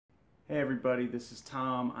Hey everybody, this is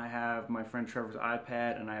Tom. I have my friend Trevor's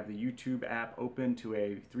iPad and I have the YouTube app open to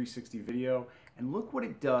a 360 video, and look what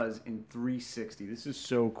it does in 360. This is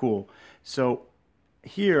so cool. So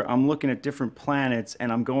here I'm looking at different planets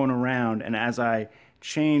and I'm going around, and as I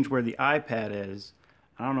change where the iPad is,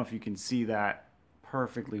 I don't know if you can see that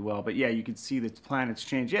perfectly well, but yeah, you can see the planets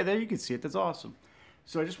change. Yeah, there you can see it. That's awesome.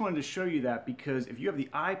 So I just wanted to show you that because if you have the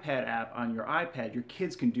iPad app on your iPad, your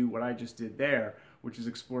kids can do what I just did there, which is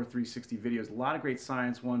explore 360 videos. A lot of great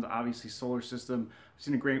science ones, obviously solar system. I've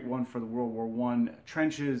seen a great one for the World War I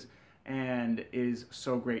trenches, and is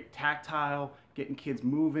so great. Tactile, getting kids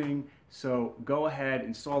moving. So go ahead,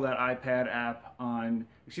 install that iPad app on,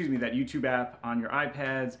 that YouTube app on your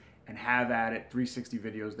iPads and have at it. 360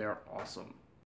 videos, they're awesome.